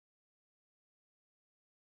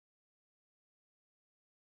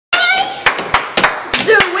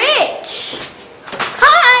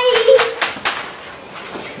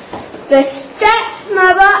the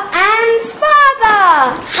stepmother and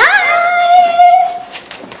father. Hi!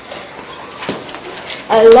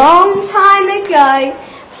 A long time ago,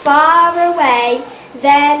 far away,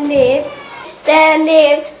 there lived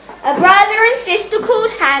a brother and sister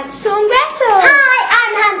called Hansel and Gretel. Hi,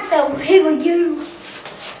 I'm Hansel. Who are you?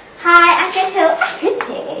 Hi, I'm Gretel.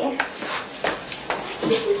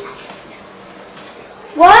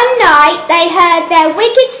 One night they heard their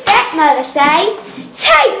wicked stepmother say,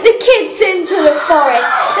 "Take the kids into the forest.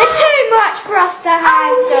 They're too much for us to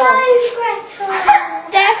handle." Oh no, Gretel.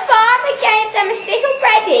 Their father gave them a stick of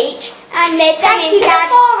bread each and led them into the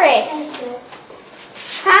forest.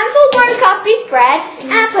 Hansel broke up his bread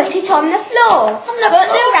and put it on the floor, but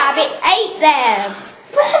the rabbits ate them.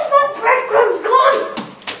 Where's my breadcrumbs gone?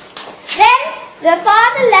 Then the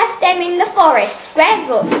father left them in the forest.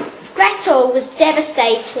 Gretel was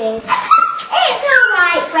devastated. It's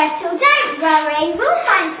alright, Gretel, don't worry. We'll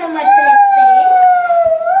find somewhere to live soon.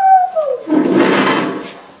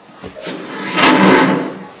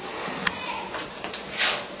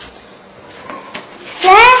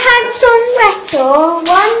 There Hansel and Gretel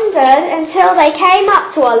wandered until they came up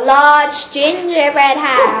to a large gingerbread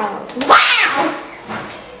house. Wow!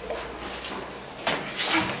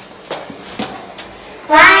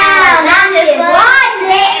 Wow, that is one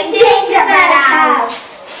big gingerbread house.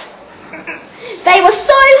 They were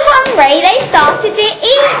so hungry they started to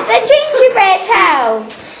eat the gingerbread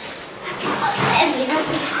house.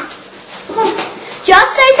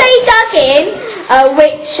 Just as they dug in, a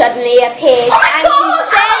witch suddenly appeared, and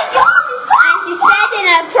she said in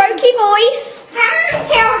a croaky voice,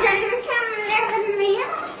 Children, come live with me.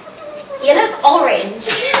 "You look orange."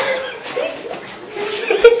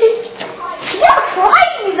 You're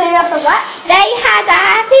crazy, what? They had a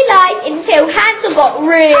happy life until Hansel got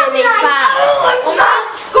really fat. Oh my God,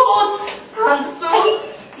 Hansel,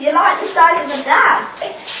 you like the size of a dad.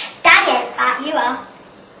 Dad ain't fat, you are.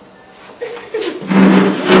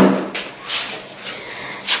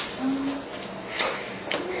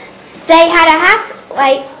 They had a happy...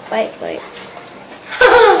 Wait.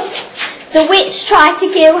 The witch tried to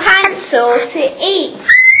kill Hansel to eat.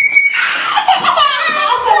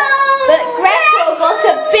 But Gretel got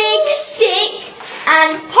a big stick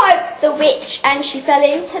and poked the witch and she fell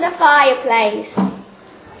into the fireplace.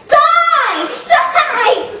 Die!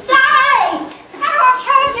 Die! Die! Our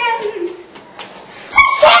children! We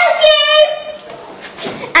killed you!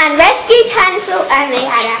 And rescued Hansel, and they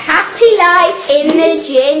had a happy life in the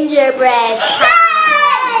gingerbread house.